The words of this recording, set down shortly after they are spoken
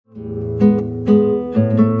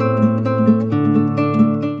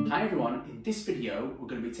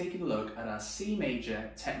at our C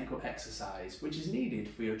major technical exercise, which is needed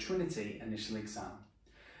for your Trinity Initial exam.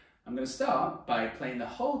 I'm going to start by playing the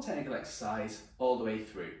whole technical exercise all the way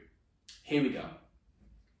through. Here we go.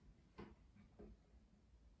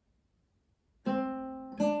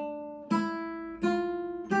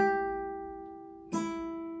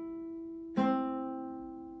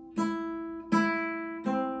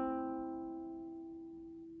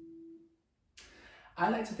 I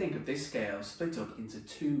like to think of this scale split up into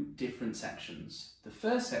two different sections. The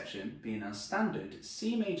first section being our standard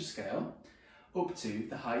C major scale up to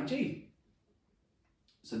the high G.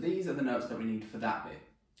 So these are the notes that we need for that bit.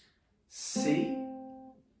 C,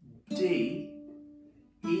 D,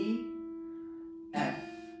 E, F,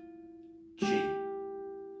 G.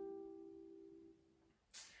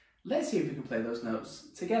 Let's see if we can play those notes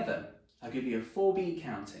together. I'll give you a 4-beat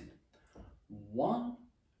counting. 1,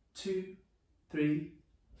 2, 3,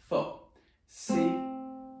 4. C,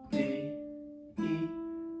 D, E,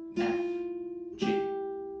 F, G.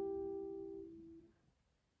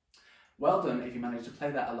 Well done if you managed to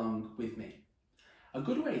play that along with me. A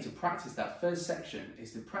good way to practice that first section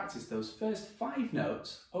is to practice those first 5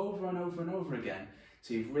 notes over and over and over again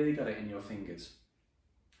so you've really got it in your fingers.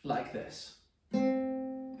 Like this.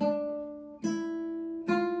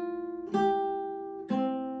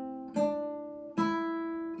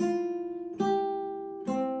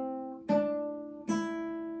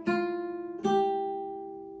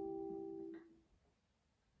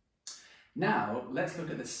 Now, let's look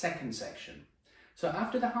at the second section. So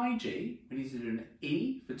after the high G, we need to do an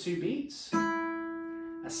E for 2 beats,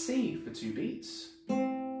 a C for 2 beats,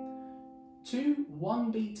 2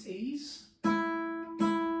 1-beat E's,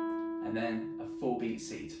 and then a 4-beat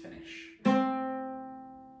C to finish.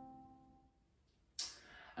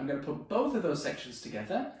 I'm going to put both of those sections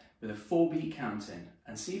together with a 4-beat counting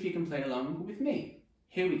and see if you can play along with me.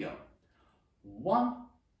 Here we go. 1,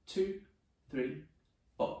 2, 3,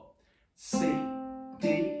 4. C, D,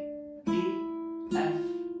 E, F,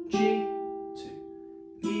 G, 2,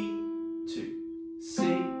 E, 2, C,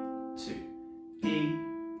 2, E,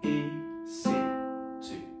 E, C,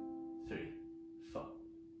 2, 3, 4.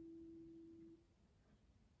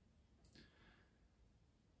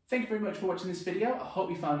 Thank you very much for watching this video. I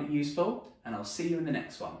hope you found it useful, and I'll see you in the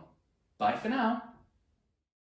next one. Bye for now.